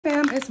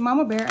it's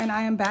Mama Bear, and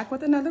I am back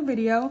with another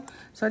video.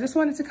 So I just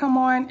wanted to come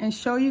on and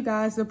show you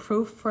guys the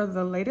proof for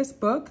the latest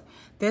book.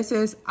 This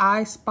is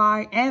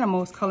iSpy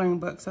Animals coloring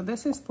book. So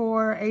this is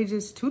for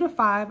ages 2 to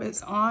 5.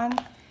 It's on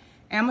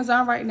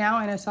Amazon right now,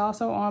 and it's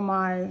also on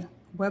my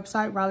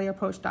website,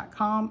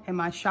 rileyapproach.com, and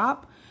my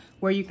shop,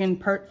 where you can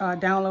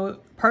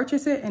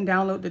purchase it and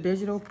download the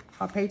digital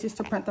pages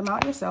to print them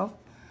out yourself.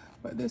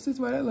 But this is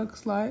what it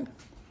looks like.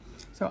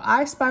 So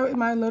I spy with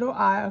my little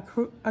eye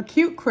a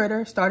cute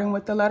critter starting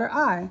with the letter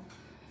I.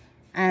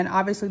 And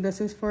obviously this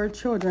is for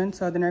children,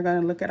 so then they're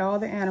gonna look at all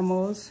the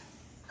animals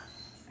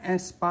and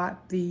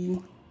spot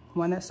the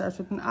one that starts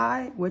with an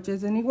I, which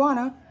is an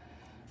iguana.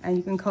 And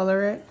you can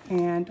color it.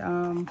 And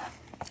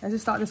I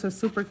just thought this was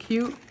super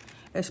cute,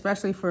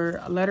 especially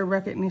for letter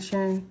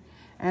recognition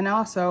and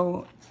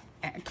also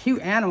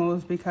cute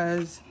animals,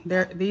 because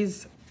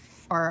these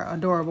are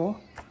adorable.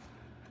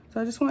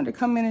 So I just wanted to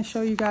come in and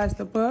show you guys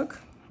the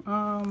book.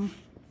 Here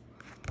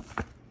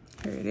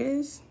it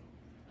is,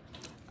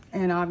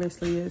 and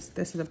obviously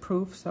this is a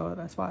proof, so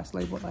that's why it's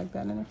labeled like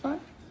that in the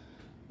front.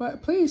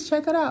 But please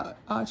check it out.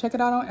 Check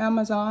it out on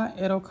Amazon.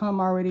 It'll come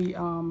already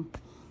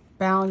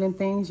bound and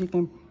things. You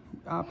can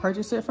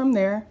purchase it from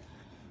there,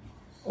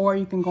 or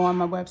you can go on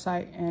my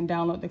website and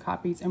download the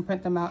copies and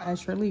print them out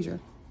at your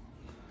leisure.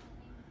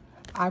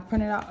 I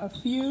printed out a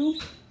few.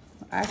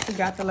 I actually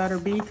got the letter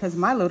B because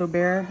my little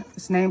bear,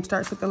 his name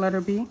starts with the letter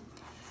B.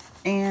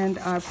 And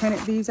I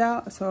printed these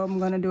out, so I'm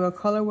gonna do a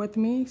color with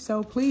me.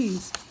 So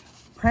please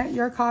print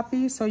your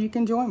copies so you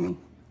can join me.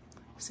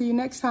 See you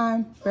next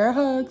time. Bear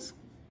hugs.